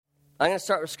I'm going to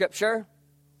start with Scripture,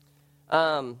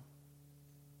 and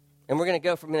we're going to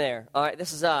go from there. All right,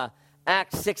 this is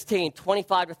Acts 16,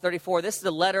 25 to 34. This is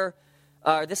a letter,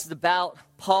 this is about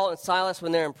Paul and Silas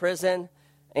when they're in prison,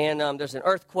 and there's an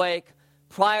earthquake.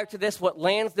 Prior to this, what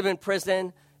lands them in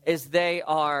prison is they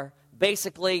are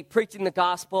basically preaching the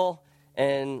gospel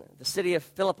in the city of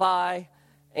Philippi,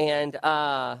 and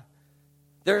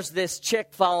there's this chick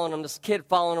following them, this kid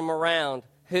following them around,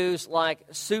 who's like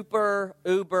super,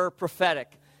 uber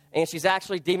prophetic, and she's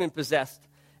actually demon-possessed,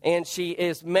 and she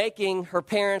is making her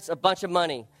parents a bunch of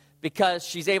money because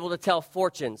she's able to tell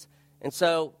fortunes, and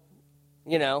so,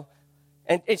 you know,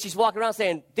 and she's walking around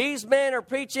saying, these men are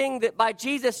preaching that by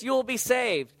Jesus you will be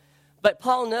saved. But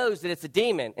Paul knows that it's a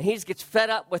demon, and he just gets fed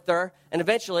up with her, and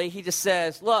eventually he just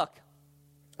says, look,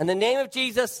 in the name of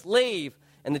Jesus, leave.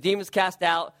 And the demon's cast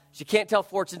out. She can't tell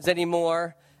fortunes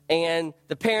anymore, and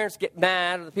the parents get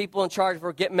mad, or the people in charge of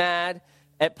her get mad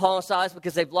at Paul and Silas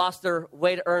because they've lost their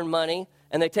way to earn money,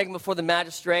 and they take them before the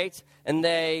magistrates, and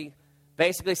they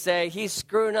basically say, he's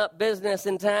screwing up business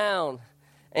in town,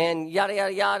 and yada,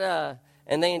 yada, yada.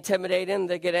 And they intimidate him,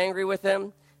 they get angry with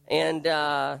him, and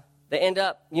they end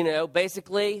up, you know,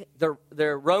 basically,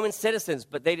 they're Roman citizens,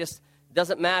 but they just,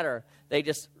 doesn't matter. They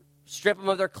just strip them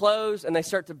of their clothes, and they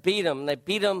start to beat them. And they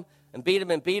beat them, and beat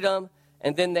them, and beat them,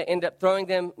 and then they end up throwing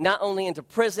them not only into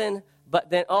prison, but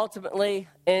then ultimately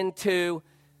into,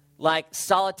 like,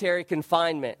 solitary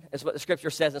confinement, is what the Scripture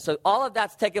says. And so all of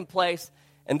that's taken place,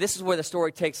 and this is where the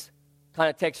story takes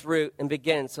root and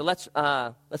begins. So let's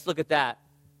look at that.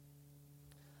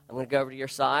 I'm going to go over to your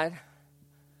side.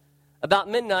 About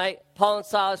midnight, Paul and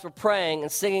Silas were praying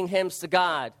and singing hymns to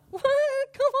God. What?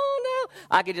 Come on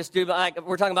now. I could just do, like,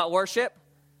 we're talking about worship.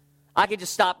 I could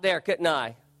just stop there, couldn't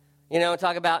I? You know, and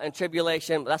talk about in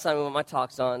tribulation. But that's not even what my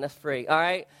talk's on. That's free. All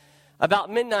right? About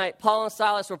midnight, Paul and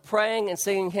Silas were praying and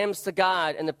singing hymns to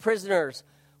God, and the prisoners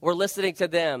were listening to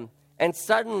them. And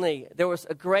suddenly, there was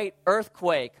a great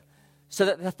earthquake, so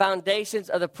that the foundations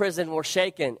of the prison were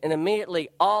shaken, and immediately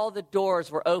all the doors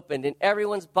were opened, and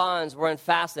everyone's bonds were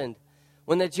unfastened.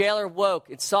 When the jailer woke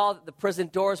and saw that the prison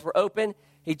doors were open,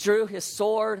 he drew his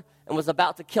sword and was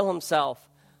about to kill himself,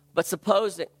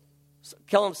 supposing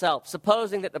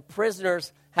that the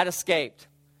prisoners had escaped.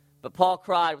 But Paul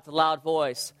cried with a loud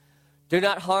voice, do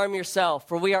not harm yourself,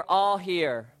 for we are all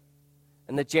here.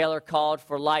 And the jailer called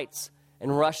for lights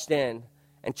and rushed in,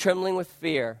 and trembling with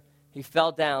fear, he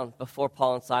fell down before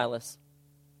Paul and Silas.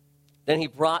 Then he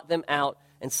brought them out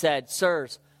and said,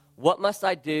 sirs, what must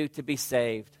I do to be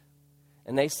saved?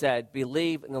 And they said,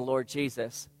 believe in the Lord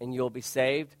Jesus, and you will be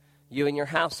saved, you and your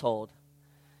household.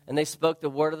 And they spoke the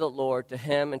word of the Lord to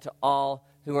him and to all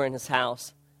who were in his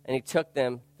house. And he took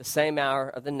them the same hour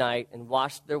of the night and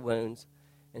washed their wounds.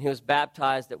 And he was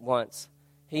baptized at once,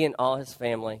 he and all his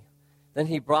family. Then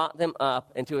he brought them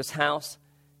up into his house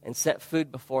and set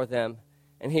food before them.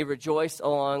 And he rejoiced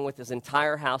along with his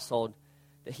entire household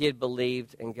that he had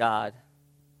believed in God.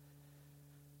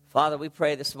 Father, we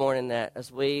pray this morning that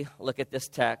as we look at this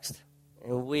text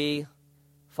and we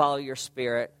follow your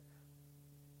Spirit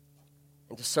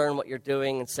and discern what you're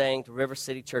doing and saying to River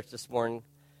City Church this morning,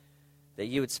 that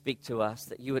you would speak to us,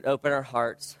 that you would open our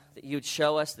hearts, that you would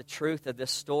show us the truth of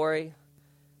this story,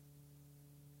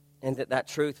 and that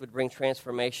truth would bring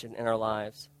transformation in our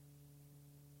lives.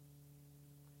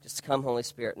 Just come, Holy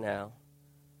Spirit, now.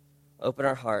 Open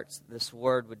our hearts, that this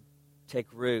word would take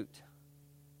root,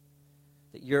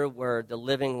 that your word, the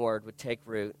living word, would take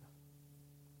root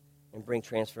and bring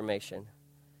transformation.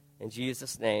 In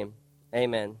Jesus' name,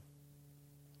 amen.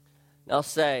 Now I'll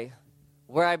say,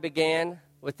 where I began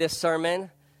with this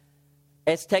sermon,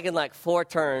 it's taken like 4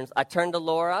 turns. I turned to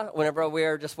Laura whenever we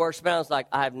were just worshiping. I was like,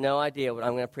 I have no idea what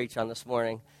I'm going to preach on this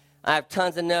morning. I have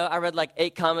tons of notes. I read like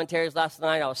 8 commentaries last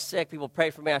night. I was sick. People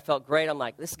prayed for me. I felt great. I'm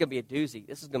like, this is going to be a doozy.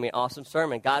 This is going to be an awesome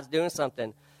sermon. God's doing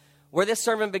something. Where this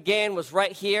sermon began was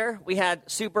right here. We had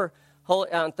super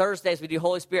holy, on Thursdays, we do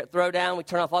Holy Spirit Throwdown. We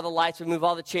turn off all the lights. We move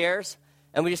all the chairs.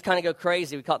 And we just kind of go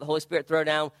crazy. We call it the Holy Spirit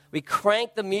Throwdown. We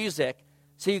crank the music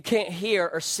so you can't hear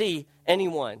or see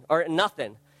anyone or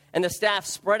nothing. And the staff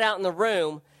spread out in the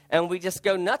room, and we just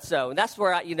go nutso. And that's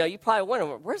where, you probably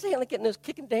wonder, where's he getting those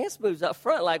kick and dance moves up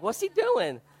front? Like, what's he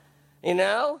doing? You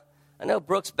know? I know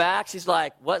Brooke's back. She's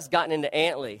like, what's gotten into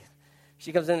Antley?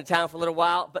 She comes into town for a little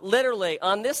while. But literally,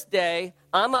 on this day,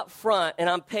 I'm up front, and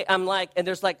I'm like, and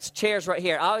there's like chairs right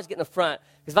here. I always get in the front,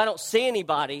 because if I don't see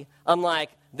anybody, I'm like,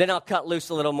 then I'll cut loose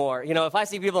a little more. You know, if I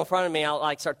see people in front of me, I'll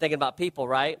like start thinking about people,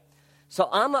 right? So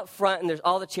I'm up front, and there's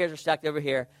all the chairs are stacked over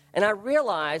here. And I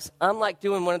realize I'm like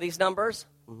doing one of these numbers.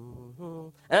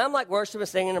 And And I'm like worshiping,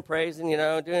 singing, and praising,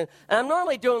 and I'm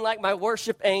normally doing like my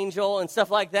worship angel and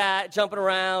stuff like that, jumping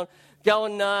around,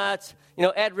 going nuts.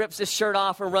 Ed rips his shirt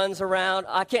off and runs around.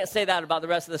 I can't say that about the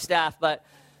rest of the staff, but,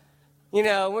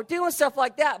 we're doing stuff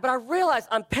like that. But I realize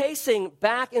I'm pacing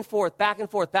back and forth, back and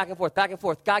forth, back and forth, back and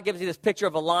forth. God gives me this picture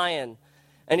of a lion.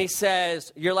 And he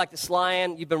says, you're like this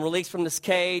lion. You've been released from this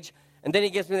cage. And then he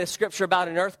gives me this scripture about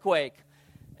an earthquake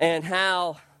and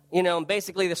how,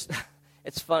 basically this,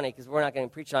 it's funny because we're not going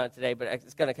to preach on it today, but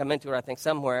it's going to come into it, I think,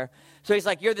 somewhere. So he's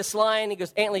like, you're this lion. He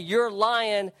goes, Antley, you're a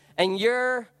lion,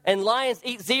 and lions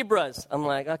eat zebras. I'm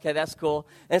like, okay, that's cool.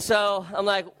 And so I'm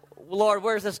like, Lord,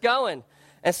 where's this going?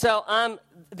 And so I'm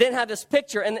then have this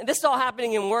picture, and this is all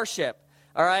happening in worship,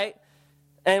 all right?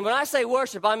 And when I say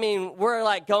worship, I mean we're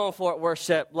like going for it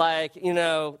worship, like,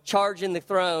 charging the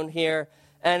throne here.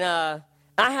 And I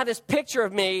have this picture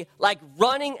of me like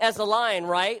running as a lion,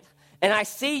 right? And I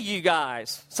see you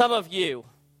guys, some of you.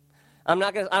 I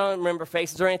don't remember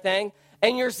faces or anything.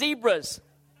 And you're zebras.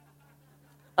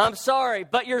 I'm sorry,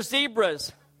 but you're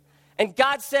zebras. And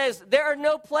God says, there's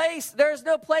no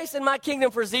place in my kingdom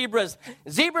for zebras.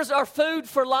 Zebras are food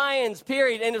for lions,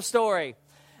 period, end of story.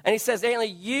 And he says, Antley,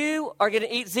 you are going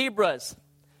to eat zebras.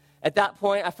 At that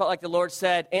point, I felt like the Lord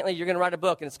said, Antley, you're going to write a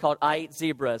book, and it's called I Eat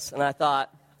Zebras. And I thought,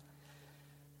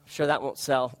 I'm sure that won't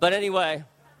sell. But anyway,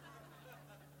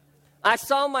 I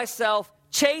saw myself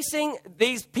chasing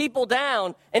these people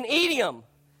down and eating them.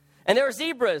 And they were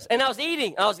zebras, and I was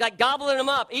eating. I was like gobbling them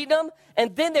up, eating them,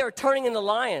 and then they were turning into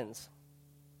lions.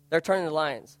 They're turning into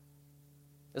lions.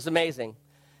 It was amazing.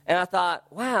 And I thought,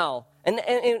 wow. And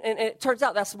it turns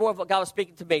out that's more of what God was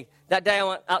speaking to me. That day I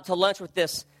went out to lunch with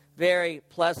this very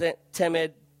pleasant,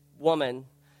 timid woman.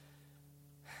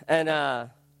 And I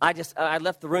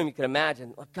left the room, you can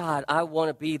imagine. Oh, God, I want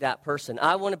to be that person.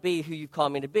 I want to be who you call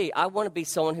me to be. I want to be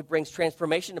someone who brings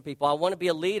transformation to people. I want to be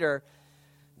a leader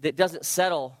that doesn't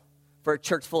settle for a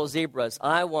church full of zebras.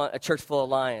 I want a church full of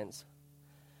lions.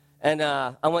 And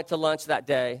I went to lunch that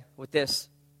day with this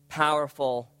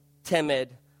powerful, timid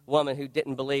woman who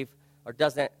didn't believe or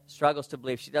struggles to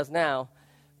believe. She does now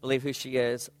believe who she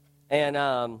is. And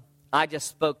I just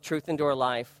spoke truth into her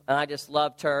life. And I just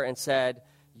loved her and said,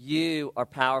 you are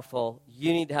powerful.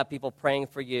 You need to have people praying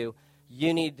for you.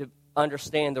 You need to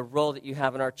understand the role that you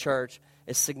have in our church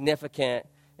is significant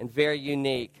and very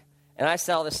unique. And I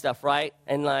said all this stuff, right?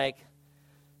 And it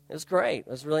was great. It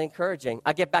was really encouraging.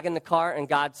 I get back in the car, and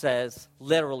God says,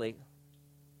 literally,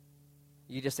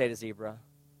 you just ate a zebra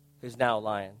who's now a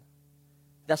lion.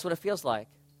 That's what it feels like.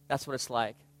 That's what it's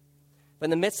like. But in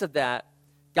the midst of that,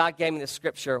 God gave me the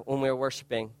scripture when we were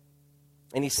worshiping.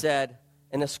 And he said,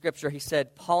 in the scripture, he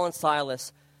said, Paul and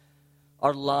Silas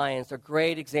are lions. They're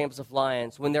great examples of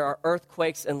lions. When there are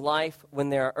earthquakes in life, when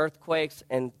there are earthquakes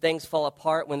and things fall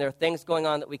apart, when there are things going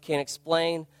on that we can't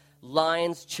explain,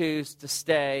 lions choose to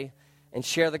stay and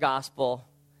share the gospel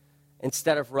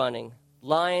instead of running.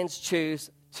 Lions choose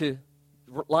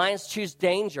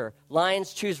danger.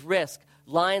 Lions choose risk.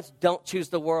 Lions don't choose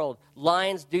the world.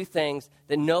 Lions do things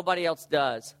that nobody else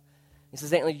does. He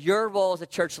says, Antley, your role as a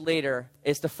church leader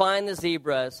is to find the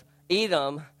zebras, eat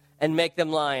them, and make them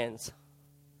lions.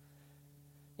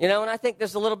 And I think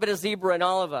there's a little bit of zebra in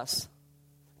all of us.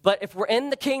 But if we're in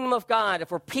the kingdom of God, if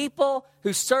we're people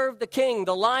who serve the King,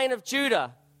 the Lion of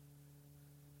Judah,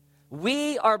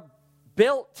 we are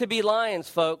built to be lions,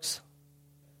 folks.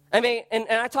 I mean, and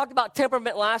I talked about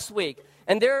temperament last week.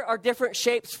 And there are different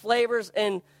shapes, flavors,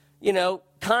 and,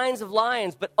 kinds of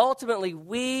lions. But ultimately,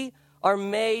 we are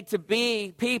made to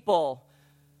be people.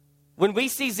 When we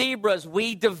see zebras,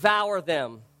 we devour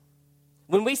them.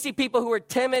 When we see people who are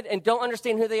timid and don't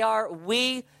understand who they are,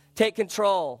 we take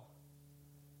control.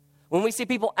 When we see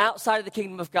people outside of the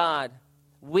kingdom of God,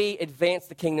 we advance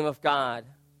the kingdom of God.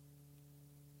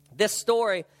 This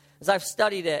story, as I've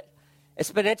studied it,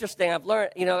 it's been interesting. I've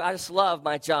learned, I just love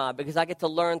my job because I get to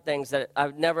learn things that I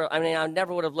never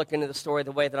would have looked into the story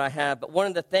the way that I have. But one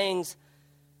of the things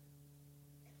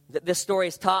that this story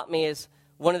has taught me is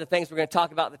one of the things we're going to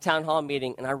talk about at the town hall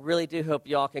meeting. And I really do hope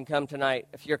you all can come tonight.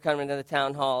 If you're coming to the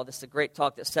town hall, this is a great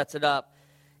talk that sets it up,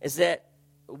 is that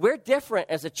we're different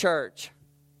as a church.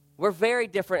 We're very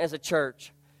different as a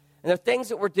church. And there are things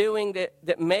that we're doing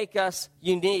that make us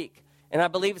unique. And I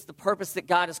believe it's the purpose that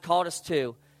God has called us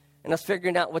to. And us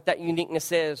figuring out what that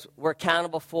uniqueness is, we're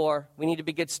accountable for, we need to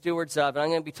be good stewards of. And I'm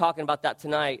going to be talking about that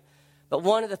tonight. But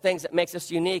one of the things that makes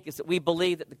us unique is that we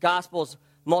believe that the gospel is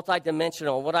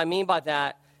multidimensional. What I mean by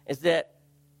that is that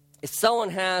if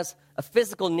someone has a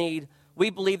physical need,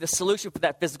 we believe the solution for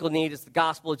that physical need is the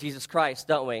gospel of Jesus Christ,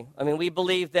 don't we? I mean, we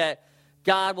believe that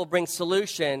God will bring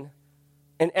solution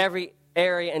in every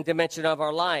area and dimension of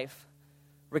our life,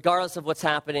 regardless of what's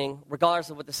happening, regardless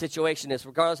of what the situation is,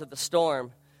 regardless of the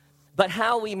storm. But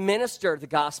how we minister the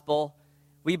gospel,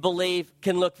 we believe,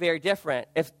 can look very different.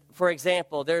 If, for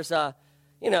example, there's a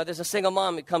single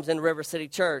mom who comes into River City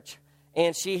Church,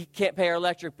 and she can't pay her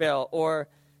electric bill, or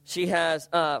she has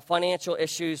financial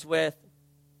issues with,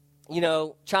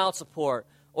 child support,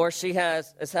 or she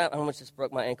has, I almost just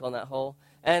broke my ankle in that hole,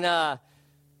 and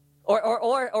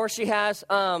or she has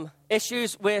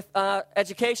issues with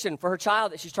education for her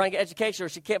child, that she's trying to get education, or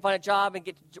she can't find a job and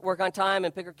get to work on time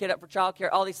and pick her kid up for childcare,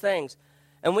 all these things.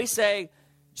 And we say,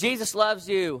 Jesus loves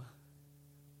you,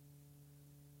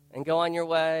 and go on your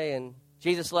way, and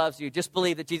Jesus loves you. Just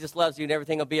believe that Jesus loves you and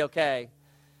everything will be okay.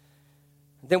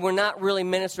 Then we're not really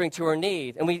ministering to her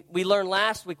need. And we learned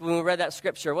last week when we read that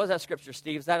scripture. What was that scripture,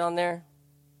 Steve? Is that on there?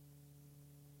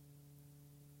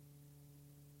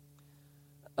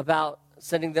 About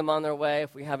sending them on their way.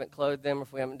 If we haven't clothed them,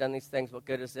 if we haven't done these things, what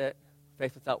good is it?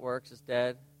 Faith without works is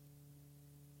dead.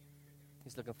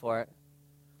 He's looking for it.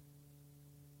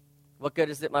 What good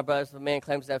is it, my brothers, if a man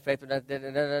claims to have faith?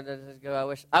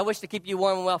 I wish to keep you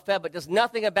warm and well fed, but does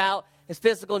nothing about his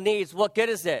physical needs. What good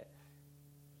is it?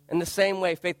 In the same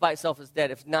way, faith by itself is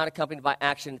dead. If it's not accompanied by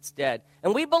action, it's dead.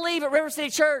 And we believe at River City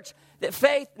Church that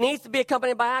faith needs to be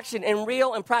accompanied by action in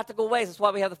real and practical ways. That's why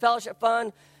we have the fellowship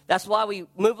fund. That's why we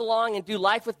move along and do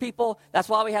life with people. That's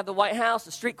why we have the White House,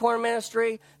 the street corner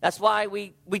ministry. That's why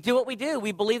we do what we do.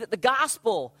 We believe that the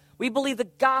gospel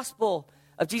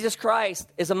of Jesus Christ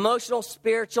is emotional,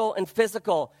 spiritual, and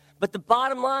physical. But the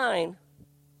bottom line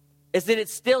is that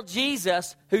it's still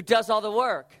Jesus who does all the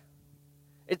work.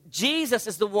 Jesus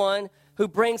is the one who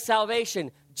brings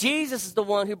salvation. Jesus is the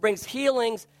one who brings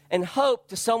healings and hope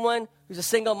to someone who's a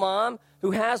single mom,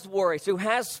 who has worries, who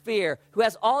has fear, who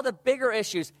has all the bigger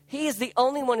issues. He is the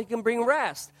only one who can bring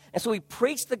rest. And so we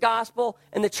preach the gospel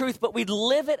and the truth, but we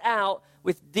live it out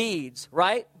with deeds,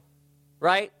 right?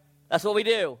 Right? That's what we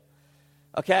do.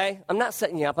 Okay? I'm not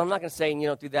setting you up. I'm not going to say, you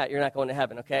don't do that, you're not going to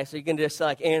heaven, okay? So you can just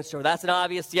answer. That's an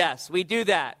obvious yes. We do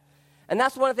that. And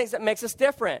that's one of the things that makes us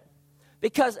different.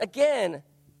 Because, again,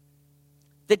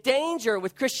 the danger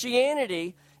with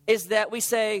Christianity is that we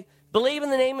say, believe in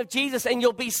the name of Jesus and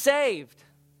you'll be saved.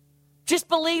 Just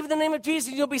believe in the name of Jesus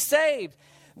and you'll be saved.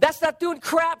 That's not doing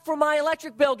crap for my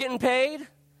electric bill getting paid.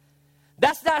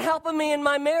 That's not helping me in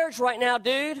my marriage right now,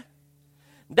 dude.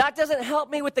 That doesn't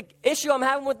help me with the issue I'm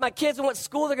having with my kids and what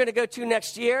school they're going to go to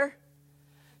next year.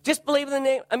 Just believe in the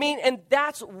name. And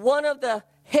that's one of the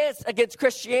hits against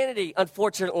Christianity,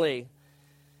 unfortunately,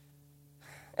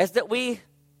 is that we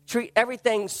treat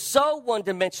everything so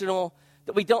one-dimensional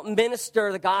that we don't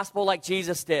minister the gospel like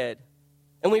Jesus did.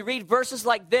 And we read verses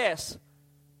like this.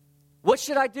 What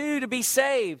should I do to be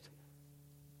saved?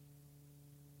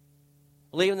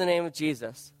 Believe in the name of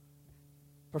Jesus.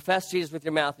 Profess Jesus with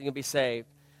your mouth and you'll be saved.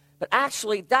 But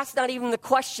actually, that's not even the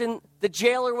question the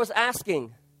jailer was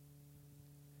asking.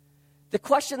 The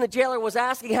question the jailer was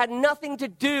asking had nothing to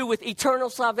do with eternal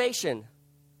salvation.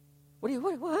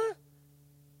 What?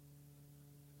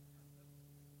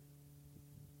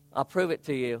 I'll prove it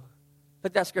to you.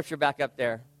 Put that scripture back up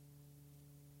there.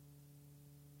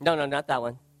 No, not that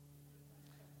one.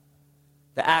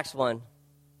 The Acts one.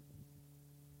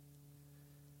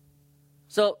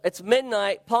 So it's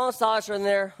midnight. Paul and Silas are in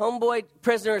there. Homeboy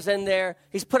prisoner's in there.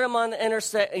 He's put them on the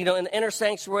in the inner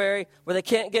sanctuary where they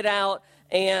can't get out,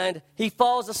 and he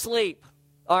falls asleep.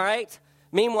 All right.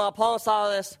 Meanwhile, Paul and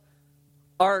Silas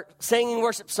are singing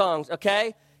worship songs.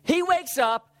 Okay. He wakes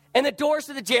up, and the doors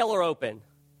to the jail are open.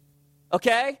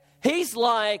 Okay? He's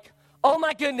like, oh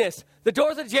my goodness, the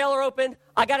doors of the jail are open.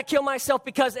 I got to kill myself,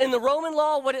 because in the Roman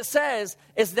law, what it says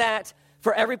is that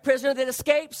for every prisoner that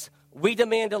escapes, we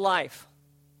demand a life.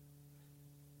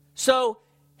 So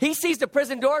he sees the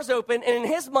prison doors open, and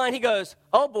in his mind he goes,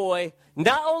 oh boy,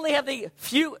 not only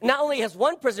has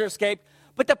one prisoner escaped,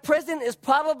 but the prison is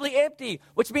probably empty,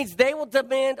 which means they will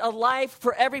demand a life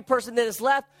for every person that is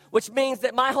left, which means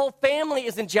that my whole family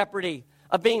is in jeopardy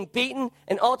of being beaten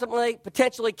and ultimately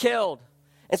potentially killed.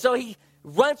 And so he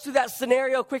runs through that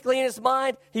scenario quickly in his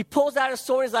mind. He pulls out his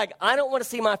sword. He's like, I don't want to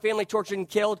see my family tortured and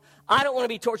killed. I don't want to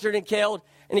be tortured and killed.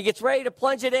 And he gets ready to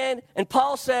plunge it in. And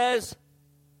Paul says,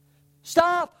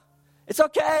 stop. It's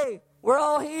okay. We're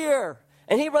all here.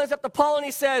 And he runs up to Paul and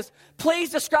he says, please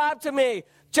describe to me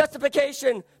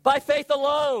justification by faith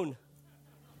alone.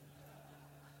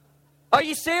 Are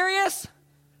you serious?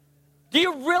 Do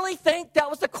you really think that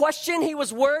was the question he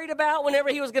was worried about whenever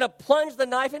he was going to plunge the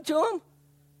knife into him?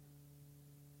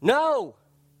 No.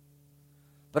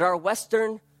 But our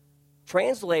Western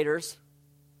translators,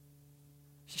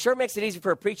 sure makes it easy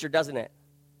for a preacher, doesn't it?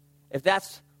 if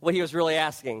that's what he was really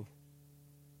asking.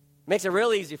 Makes it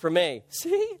real easy for me.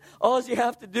 See, all you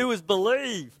have to do is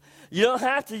believe. You don't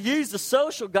have to use the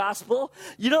social gospel.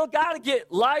 You don't got to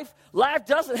get life. Life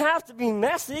doesn't have to be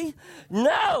messy.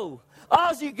 No.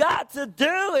 All you got to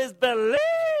do is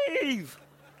believe.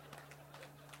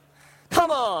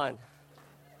 Come on.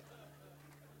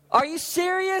 Are you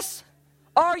serious?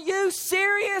 Are you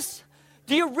serious?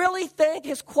 Do you really think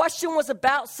his question was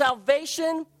about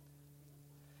salvation?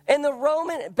 In the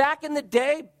Roman, back in the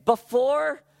day,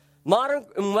 before modern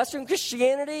and Western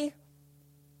Christianity,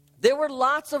 there were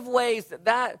lots of ways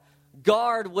that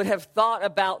guard would have thought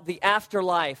about the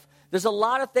afterlife. There's a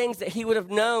lot of things that he would have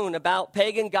known about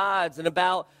pagan gods and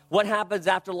about what happens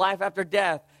after life, after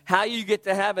death, how you get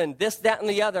to heaven, this, that, and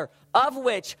the other, of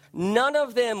which none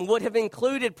of them would have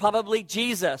included probably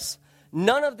Jesus.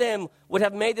 None of them would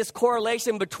have made this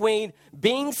correlation between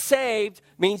being saved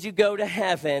means you go to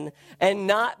heaven and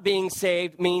not being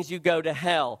saved means you go to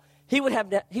hell. He wouldn't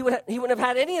have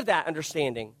had any of that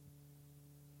understanding.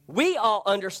 We all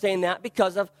understand that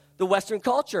because of the Western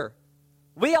culture.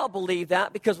 We all believe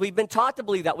that because we've been taught to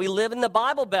believe that. We live in the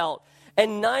Bible Belt,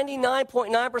 and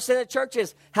 99.9% of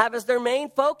churches have as their main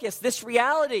focus this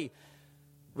reality.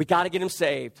 We got to get them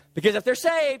saved. Because if they're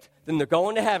saved, then they're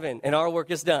going to heaven, and our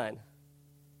work is done.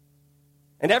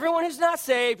 And everyone who's not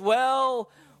saved, well,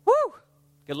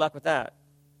 good luck with that.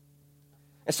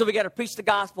 And so we got to preach the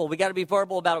gospel. We got to be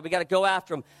verbal about it. We got to go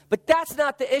after them. But that's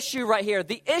not the issue right here.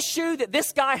 The issue that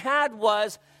this guy had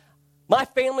was, my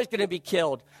family's going to be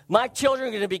killed. My children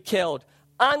are going to be killed.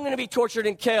 I'm going to be tortured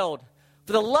and killed.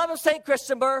 For the love of St.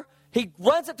 Christopher, he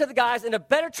runs up to the guys, and a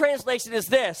better translation is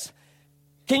this: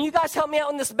 can you guys help me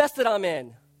out in this mess that I'm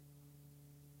in?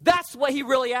 That's what he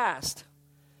really asked.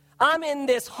 I'm in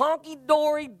this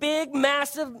honky-dory, big,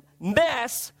 massive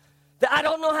mess that I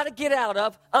don't know how to get out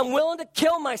of. I'm willing to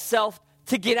kill myself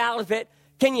to get out of it.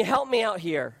 Can you help me out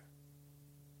here?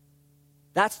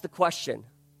 That's the question.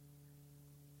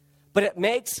 But it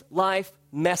makes life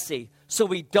messy, so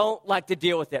we don't like to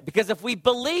deal with it. Because if we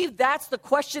believe that's the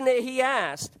question that he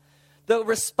asked, the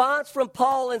response from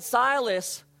Paul and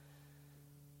Silas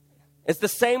is the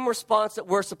same response that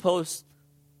we're supposed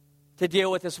to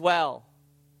deal with as well.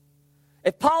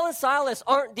 If Paul and Silas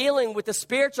aren't dealing with the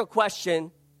spiritual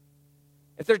question,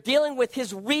 if they're dealing with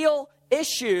his real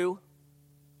issue,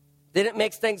 then it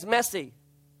makes things messy.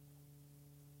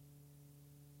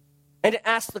 And it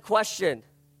asks the question,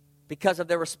 because of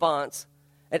their response,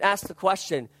 it asks the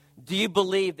question, do you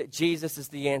believe that Jesus is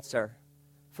the answer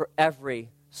for every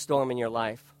storm in your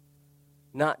life?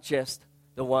 Not just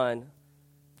the one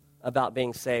about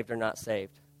being saved or not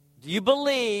saved. Do you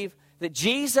believe that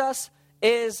Jesus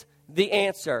is the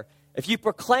answer? If you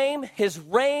proclaim his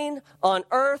reign on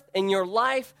earth in your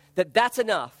life, that's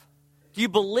enough. Do you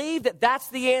believe that that's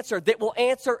the answer that will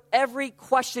answer every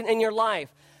question in your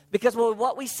life? Because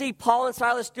what we see Paul and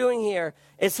Silas doing here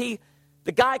is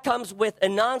the guy comes with a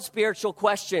non-spiritual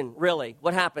question, really.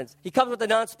 What happens? He comes with a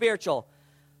non-spiritual.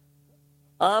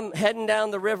 I'm heading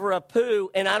down the river of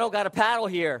poo, and I don't got a paddle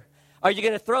here. Are you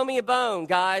going to throw me a bone,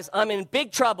 guys? I'm in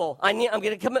big trouble. I'm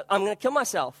going to kill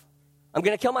myself. I'm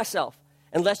going to kill myself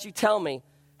unless you tell me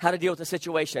how to deal with the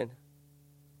situation.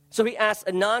 So he asks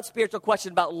a non-spiritual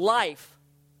question about life.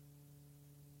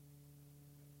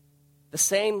 The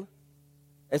same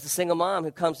as the single mom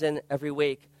who comes in every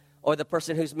week, or the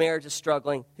person whose marriage is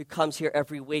struggling, who comes here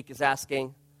every week is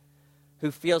asking,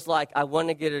 who feels like, I want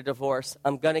to get a divorce,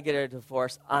 I'm going to get a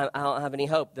divorce, I don't have any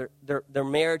hope. Their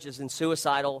marriage is in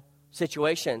suicidal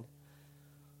situation.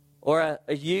 Or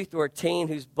a youth or a teen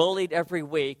who's bullied every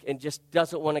week and just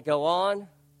doesn't want to go on.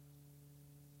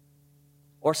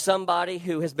 Or somebody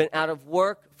who has been out of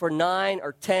work for 9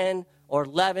 or 10 or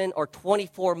 11 or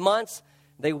 24 months.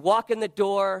 They walk in the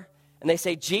door and they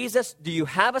say, Jesus, do you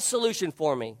have a solution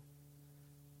for me?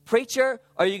 Preacher,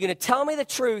 are you going to tell me the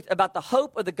truth about the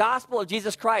hope of the gospel of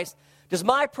Jesus Christ? Does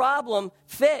my problem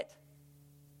fit?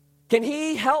 Can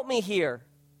he help me here?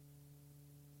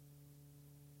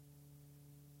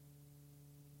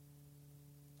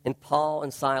 And Paul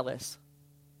and Silas,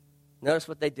 notice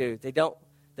what they do. They don't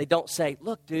say,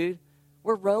 look, dude,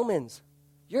 we're Romans.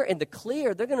 You're in the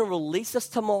clear. They're going to release us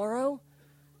tomorrow.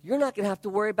 You're not going to have to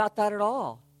worry about that at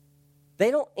all.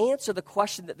 They don't answer the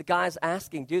question that the guy's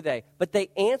asking, do they? But they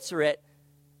answer it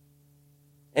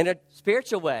in a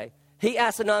spiritual way. He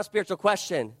asks a non-spiritual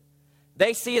question.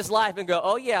 They see his life and go,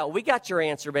 oh, yeah, we got your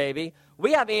answer, baby.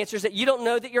 We have answers that you don't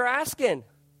know that you're asking.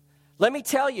 Let me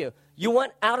tell you, you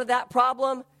want out of that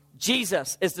problem?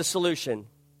 Jesus is the solution.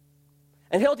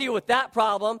 And he'll deal with that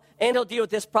problem, and he'll deal with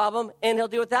this problem, and he'll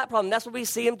deal with that problem. That's what we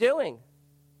see him doing.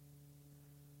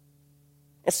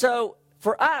 And so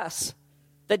for us,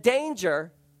 the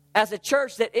danger as a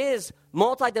church that is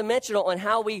multidimensional in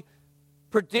how we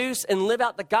produce and live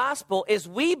out the gospel is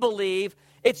we believe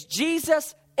it's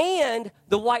Jesus and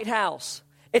the White House.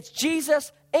 It's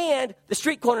Jesus and the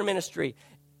street corner ministry.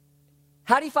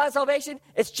 How do you find salvation?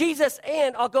 It's Jesus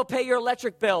and I'll go pay your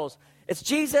electric bills. It's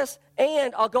Jesus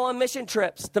and I'll go on mission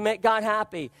trips to make God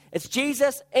happy. It's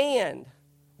Jesus and.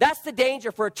 That's the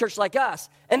danger for a church like us.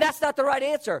 And that's not the right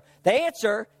answer. The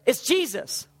answer is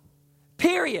Jesus.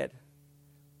 Period.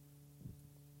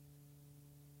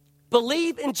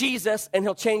 Believe in Jesus and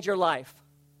he'll change your life.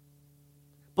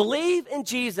 Believe in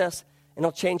Jesus and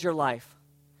he'll change your life.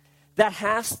 That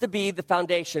has to be the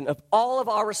foundation of all of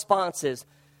our responses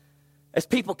as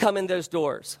people come in those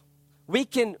doors. We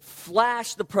can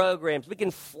flash the programs. We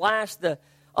can flash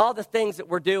all the things that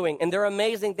we're doing. And they're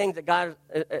amazing things that God,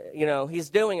 he's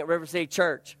doing at River City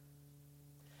Church.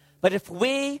 But if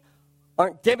we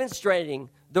aren't demonstrating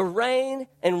the reign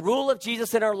and rule of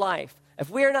Jesus in our life, if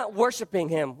we are not worshiping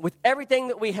him with everything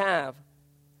that we have,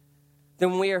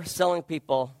 then we are selling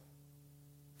people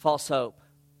false hope.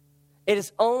 It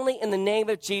is only in the name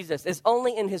of Jesus. It's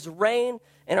only in his reign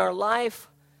in our life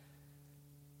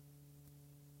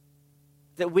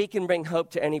that we can bring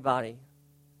hope to anybody.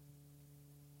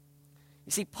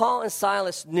 You see, Paul and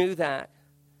Silas knew that.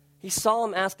 He saw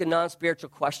him ask a non-spiritual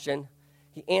question.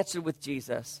 He answered with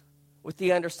Jesus, with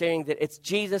the understanding that it's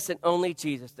Jesus and only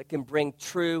Jesus that can bring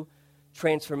true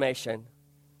transformation.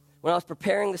 When I was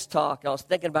preparing this talk, I was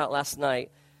thinking about it last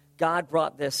night, God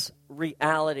brought this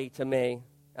reality to me.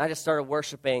 I just started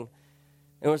worshiping.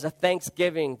 It was a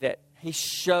thanksgiving that he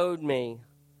showed me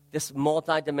this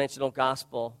multidimensional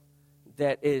gospel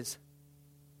that is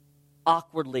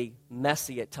awkwardly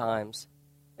messy at times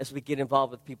as we get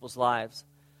involved with people's lives.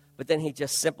 But then he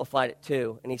just simplified it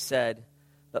too. And he said,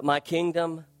 but my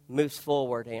kingdom moves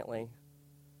forward, Antley,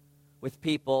 with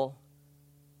people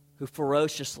who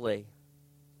ferociously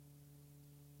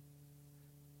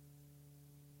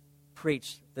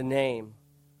preach the name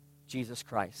Jesus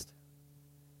Christ.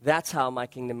 That's how my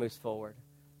kingdom moves forward.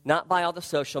 Not by all the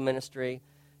social ministry,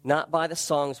 not by the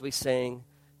songs we sing,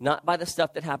 not by the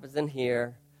stuff that happens in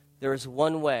here. There is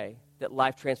one way that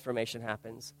life transformation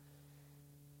happens.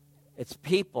 It's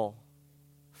people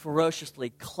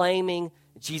ferociously claiming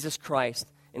Jesus Christ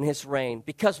and his reign.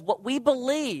 Because what we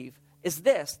believe is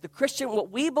this,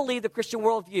 what we believe the Christian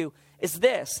worldview is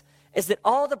this, is that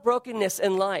all the brokenness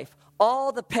in life,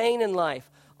 all the pain in life,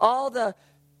 all the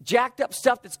jacked up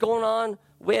stuff that's going on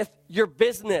with your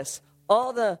business,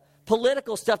 all the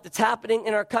political stuff that's happening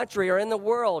in our country or in the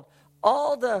world,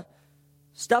 all the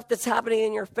stuff that's happening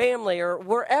in your family or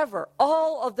wherever,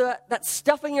 all of that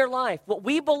stuff in your life, what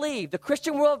we believe, the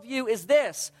Christian worldview is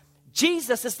this: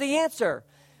 Jesus is the answer.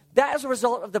 That is a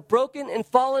result of the broken and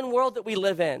fallen world that we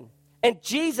live in. And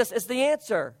Jesus is the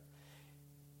answer.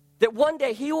 That one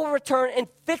day he will return and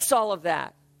fix all of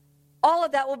that. All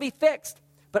of that will be fixed.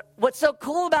 But what's so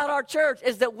cool about our church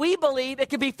is that we believe it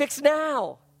can be fixed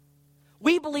now.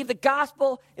 We believe the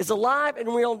gospel is alive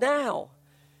and real now.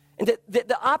 And that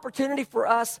the opportunity for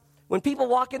us, when people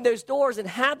walk in those doors and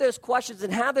have those questions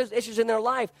and have those issues in their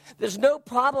life, there's no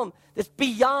problem that's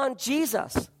beyond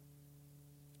Jesus.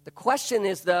 The question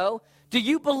is, though, do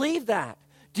you believe that?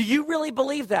 Do you really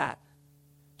believe that?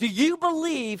 Do you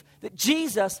believe that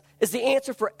Jesus is the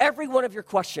answer for every one of your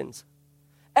questions?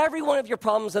 Every one of your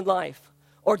problems in life?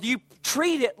 Or do you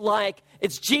treat it like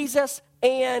it's Jesus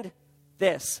and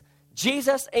this?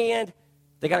 Jesus and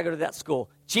they got to go to that school.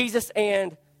 Jesus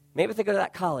and maybe if they go to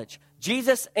that college.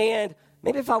 Jesus and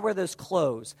maybe if I wear those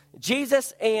clothes.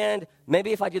 Jesus and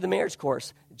maybe if I do the marriage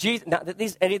course. Jesus, not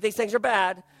that any of these things are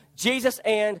bad. Jesus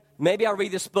and maybe I'll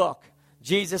read this book.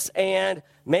 Jesus and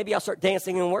maybe I'll start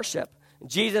dancing in worship.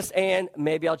 Jesus and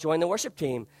maybe I'll join the worship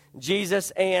team.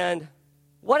 Jesus and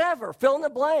whatever, fill in the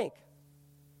blank.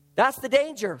 That's the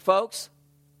danger, folks.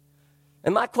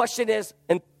 And my question is,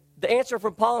 and the answer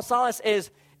from Paul and Silas is,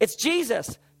 it's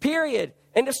Jesus, period.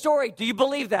 End of story. Do you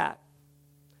believe that?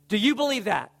 Do you believe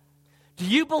that? Do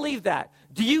you believe that?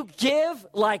 Do you give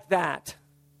like that?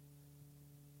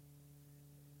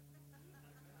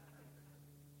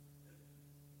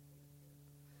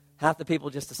 Half the people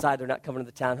just decide they're not coming to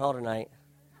the town hall tonight.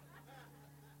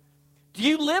 Do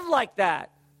you live like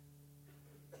that?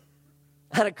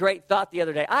 I had a great thought the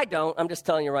other day. I don't. I'm just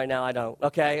telling you right now, I don't.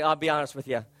 Okay? I'll be honest with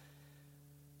you.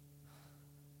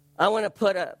 I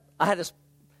had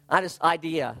this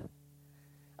idea.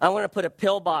 I want to put a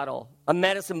pill bottle, a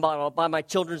medicine bottle by my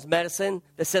children's medicine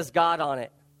that says God on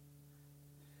it.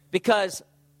 Because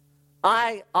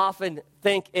I often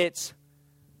think it's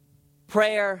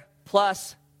prayer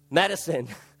plus medicine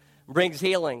brings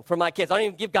healing for my kids. I don't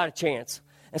even give God a chance.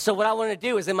 And so what I want to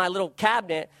do is in my little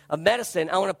cabinet of medicine,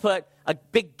 I want to put a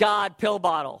big God pill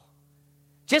bottle.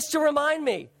 Just to remind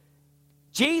me,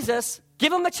 Jesus,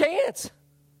 give him a chance.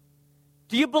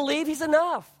 Do you believe he's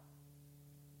enough?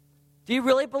 Do you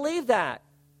really believe that?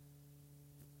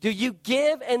 Do you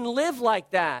give and live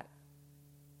like that?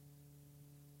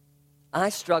 I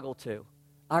struggle to.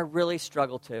 I really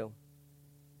struggle to.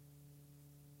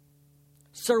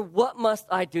 Sir, what must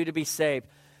I do to be saved?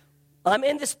 I'm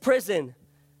in this prison.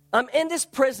 I'm in this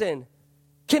prison.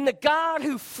 Can the God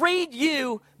who freed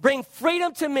you bring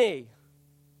freedom to me?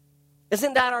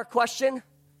 Isn't that our question?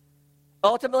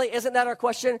 Ultimately, isn't that our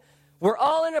question? We're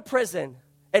all in a prison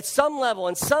at some level,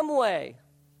 in some way,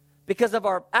 because of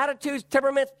our attitudes,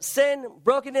 temperament, sin,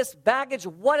 brokenness, baggage,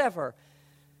 whatever.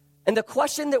 And the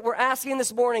question that we're asking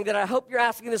this morning, that I hope you're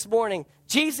asking this morning,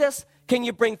 Jesus, can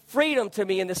you bring freedom to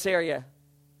me in this area?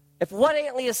 If what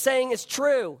Antley is saying is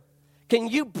true, can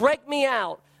you break me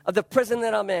out of the prison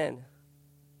that I'm in?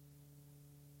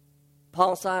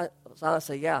 Paul and Silas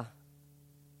say, yeah,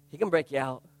 he can break you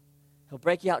out. He'll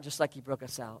break you out just like he broke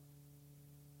us out.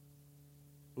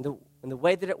 And the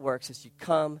way that it works is you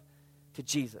come to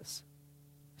Jesus.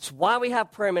 It's why we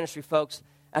have prayer ministry, folks,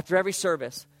 after every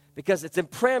service, because it's in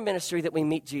prayer ministry that we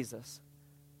meet Jesus.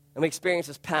 And we experience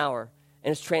his power and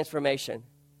his transformation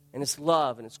and his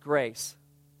love and his grace.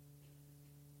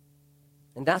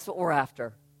 And that's what we're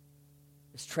after,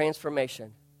 is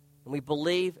transformation. And we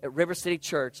believe at River City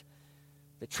Church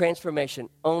that transformation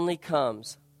only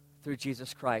comes through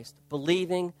Jesus Christ,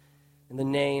 believing in the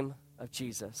name of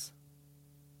Jesus.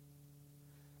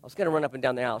 I was going to run up and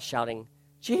down the aisle shouting,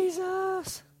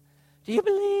 Jesus, do you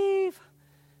believe?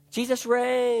 Jesus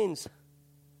reigns.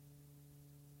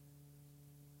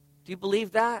 Do you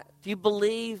believe that? Do you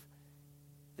believe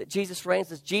that Jesus reigns?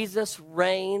 Does Jesus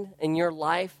reign in your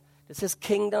life? Does his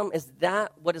kingdom, is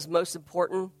that what is most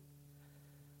important?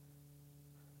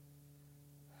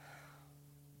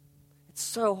 It's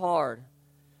so hard.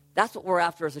 That's what we're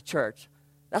after as a church.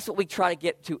 That's what we try to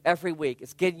get to every week.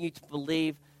 It's getting you to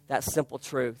believe that simple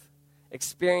truth.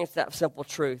 Experience that simple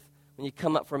truth when you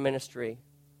come up for ministry.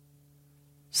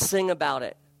 Sing about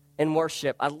it in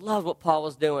worship. I love what Paul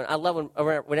was doing. I love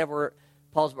whenever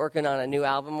Paul's working on a new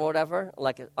album or whatever,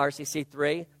 like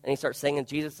RCC3, and he starts singing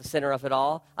Jesus, the center of it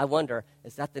all. I wonder,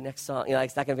 is that the next song? You know,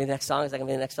 is that going to be the next song? Is that going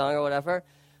to be the next song or whatever?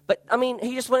 But, I mean,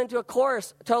 he just went into a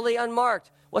chorus, totally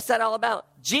unmarked. What's that all about?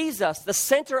 Jesus, the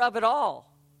center of it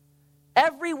all.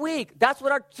 Every week, that's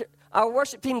what our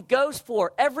worship team goes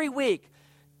for. Every week,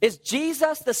 is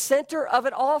Jesus the center of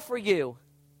it all for you?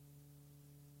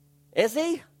 Is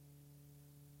he?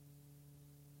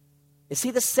 Is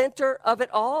he the center of it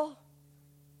all?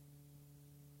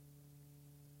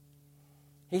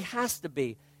 He has to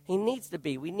be. He needs to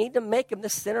be. We need to make him the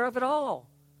center of it all.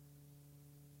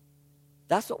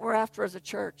 That's what we're after as a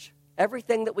church.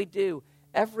 Everything that we do,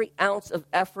 every ounce of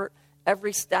effort,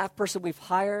 every staff person we've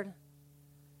hired,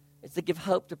 is to give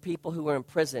hope to people who are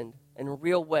imprisoned in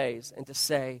real ways and to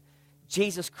say,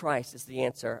 Jesus Christ is the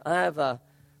answer. I have a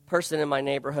person in my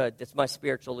neighborhood that's my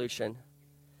spiritual Lucian,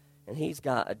 and he's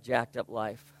got a jacked up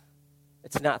life.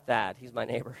 It's not that. He's my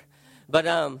neighbor. But,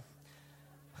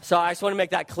 so I just want to make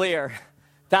that clear.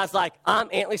 That's like, I'm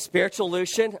Antley's spiritual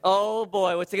Lucian. Oh,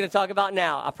 boy, what's he going to talk about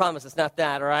now? I promise it's not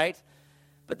that, all right?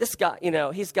 But this guy, you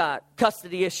know, he's got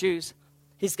custody issues.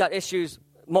 He's got issues,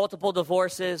 multiple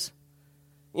divorces.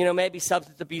 You know, maybe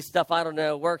substance abuse stuff, I don't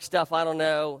know. Work stuff, I don't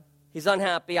know. He's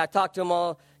unhappy. I talk to him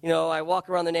all, you know, I walk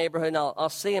around the neighborhood and I'll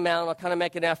see him out and I'll kind of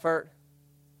make an effort.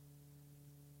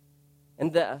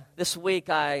 And this week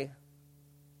and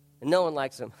no one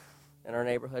likes him in our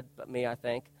neighborhood but me, I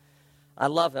think. I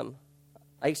love him.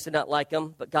 I used to not like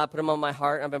him, but God put him on my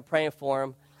heart. I've been praying for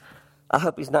him. I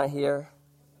hope he's not here.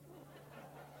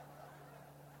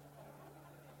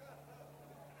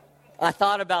 I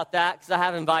thought about that because I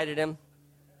have invited him.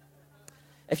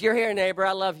 If you're here, neighbor,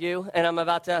 I love you, and I'm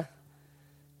about to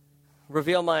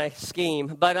reveal my scheme.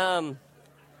 But I've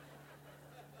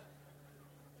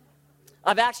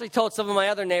actually told some of my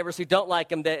other neighbors who don't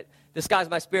like him that this guy's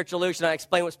my spiritual Lucian. I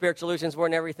explain what spiritual Lucians were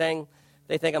and everything.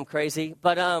 They think I'm crazy.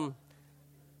 But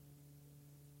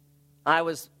I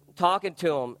was talking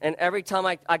to him, and every time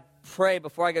I pray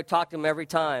before I go talk to him every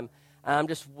time, I'm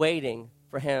just waiting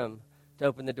for him to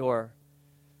open the door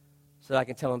so that I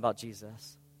can tell him about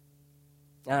Jesus.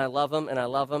 And I love him, and I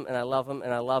love him, and I love him,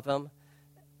 and I love him.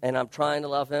 And I'm trying to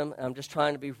love him, and I'm just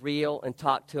trying to be real and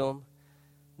talk to him.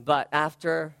 But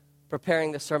after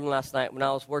preparing this sermon last night when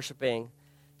I was worshiping,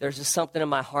 there's just something in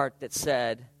my heart that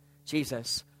said,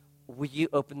 Jesus, will you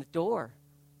open the door?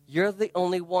 You're the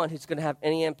only one who's going to have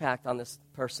any impact on this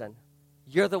person.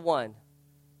 You're the one.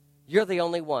 You're the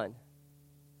only one.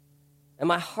 And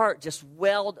my heart just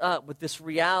welled up with this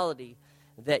reality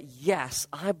that, yes,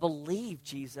 I believe,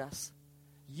 Jesus,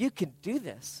 you can do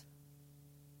this.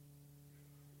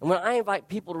 And when I invite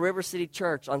people to River City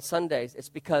Church on Sundays, it's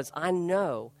because I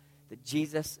know that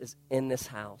Jesus is in this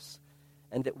house,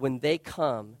 and that when they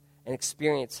come and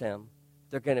experience him,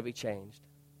 they're going to be changed.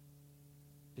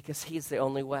 Because he's the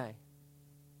only way.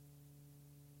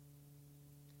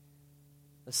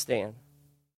 Let's stand.